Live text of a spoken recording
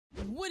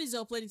What is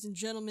up, ladies and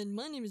gentlemen?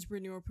 My name is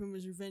Brittany or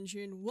Puma's Revenge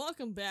here, and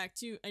welcome back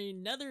to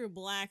another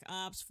Black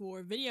Ops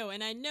 4 video.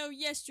 And I know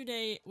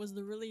yesterday was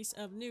the release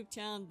of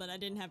NUKETOWN, but I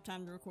didn't have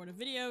time to record a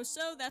video,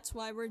 so that's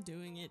why we're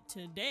doing it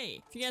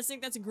today. If you guys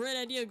think that's a great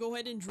idea, go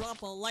ahead and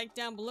drop a like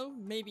down below,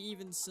 maybe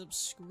even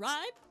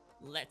subscribe.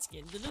 Let's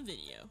get into the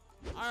video.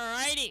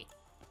 Alrighty.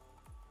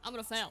 I'm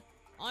gonna fail.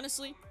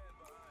 Honestly,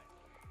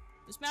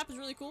 this map is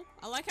really cool.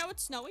 I like how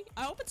it's snowy.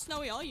 I hope it's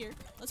snowy all year.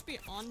 Let's be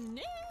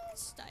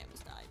honest. I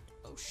almost died.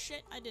 Oh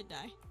shit, I did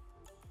die.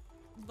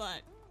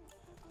 But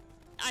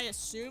I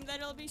assume that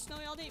it'll be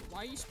snowy all day. Why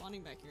are you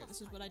spawning back here?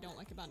 This is what I don't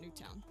like about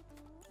NUKETOWN.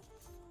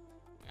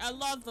 I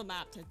love the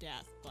map to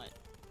death, but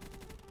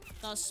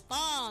the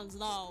spawns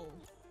though.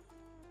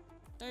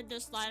 They're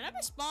just like, let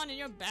me spawn in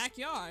your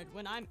backyard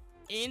when I'm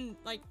in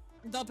like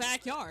the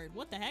backyard.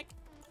 What the heck?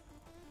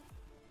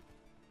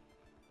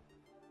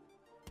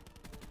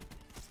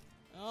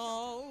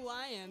 Oh,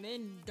 I am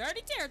in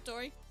dirty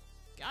territory.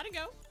 Gotta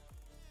go.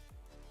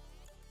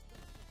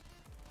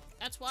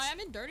 That's why I'm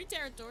in dirty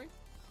territory.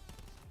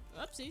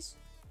 Oopsies.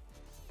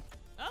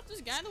 Oh, there's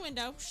a guy in the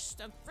window.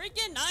 Just a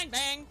freaking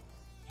 9-bang.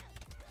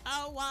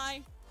 Oh,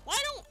 why? Why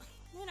don't...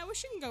 Man, I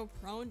wish you can go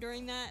prone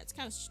during that. It's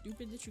kind of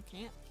stupid that you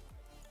can't.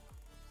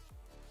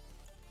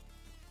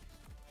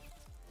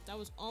 That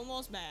was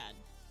almost bad.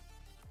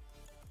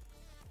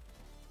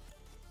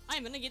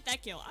 I'm gonna get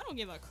that kill. I don't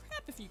give a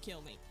crap if you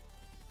kill me.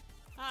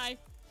 Hi.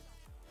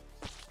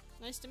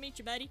 Nice to meet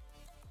you, buddy.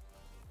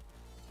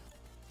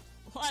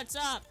 What's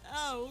up?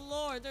 Oh,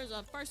 Lord, there's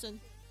a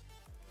person.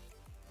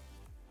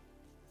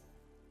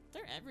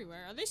 They're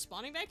everywhere. Are they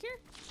spawning back here?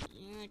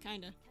 Yeah,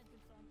 kinda.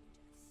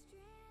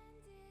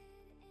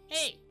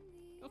 Hey!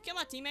 Go kill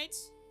my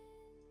teammates.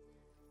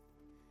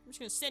 I'm just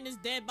gonna sit in his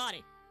dead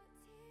body.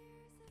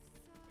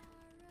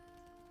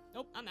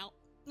 Nope, I'm out.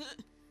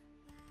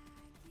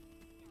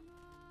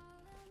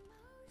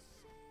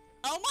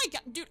 Oh my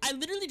god, dude, I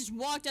literally just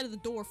walked out of the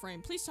door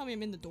frame. Please tell me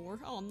I'm in the door.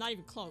 Oh, I'm not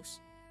even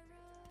close.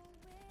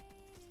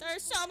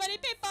 There's so many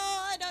people,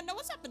 I don't know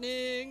what's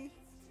happening.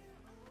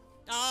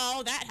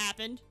 Oh, that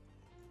happened.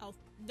 Oh,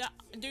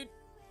 dude.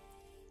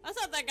 I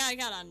thought that guy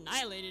got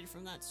annihilated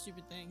from that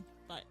stupid thing,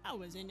 but I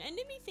was an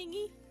enemy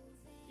thingy.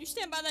 You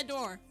stand by that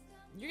door,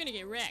 you're gonna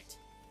get wrecked.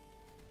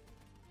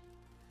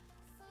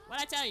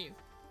 What'd I tell you?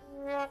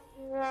 I'm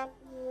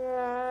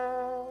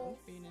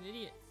being an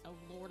idiot. Oh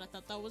Lord, I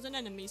thought that was an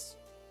enemies.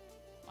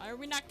 Why are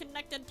we not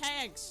connected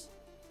tags?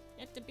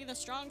 You have to be the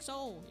strong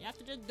soul. You have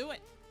to just do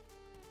it.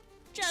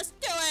 Just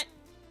do it!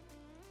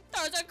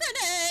 There's a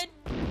grenade!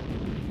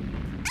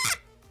 Ah!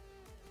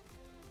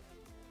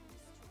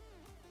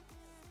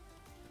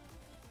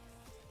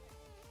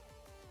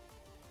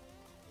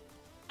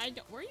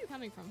 Where are you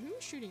coming from? Who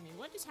is shooting me?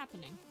 What is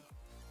happening?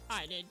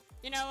 Alright, dude.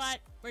 You know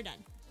what? We're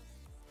done.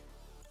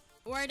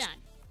 We're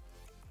done.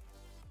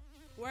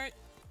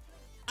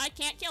 I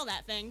can't kill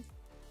that thing.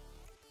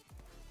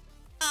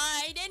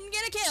 I didn't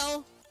get a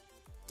kill!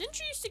 Didn't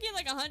you used to get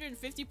like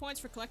 150 points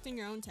for collecting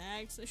your own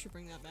tags? They should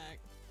bring that back.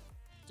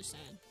 Just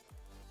saying.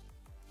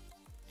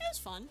 It was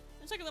fun.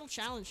 It was like a little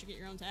challenge to get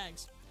your own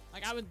tags.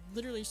 Like, I would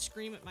literally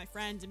scream at my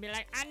friends and be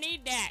like, I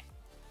need that!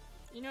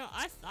 You know,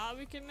 I thought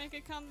we could make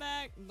a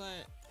comeback,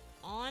 but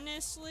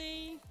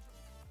honestly...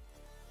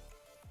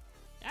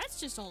 That's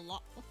just a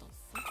lot. What the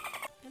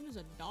fuck? And there's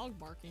a dog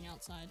barking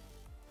outside.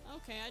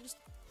 Okay,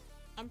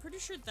 I'm pretty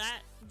sure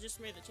that just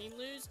made the team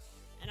lose.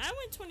 And I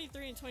went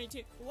 23 and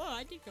 22. Whoa,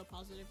 I did go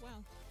positive.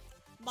 Wow.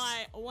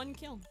 By 1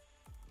 kill.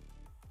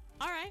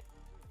 Alright.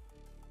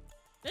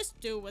 This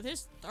dude with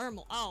his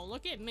thermal. Oh,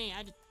 look at me.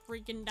 I just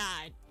freaking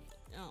died.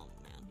 Oh,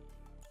 man.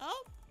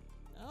 Oh.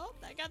 Oh,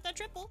 I got that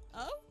triple.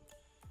 Oh.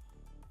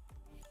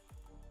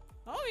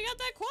 Oh, he got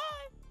that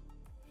quad.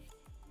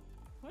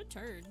 What a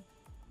turd.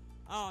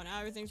 Oh, now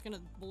everything's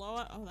gonna blow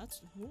up. Oh,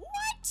 that's...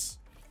 What?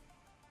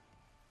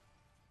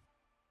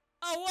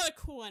 Oh, what a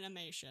cool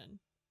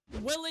animation.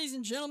 Well, ladies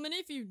and gentlemen,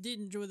 if you did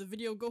enjoy the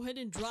video, go ahead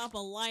and drop a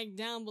like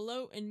down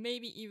below and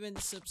maybe even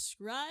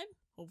subscribe.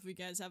 Hopefully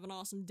you guys have an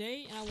awesome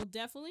day, and I will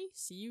definitely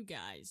see you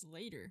guys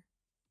later.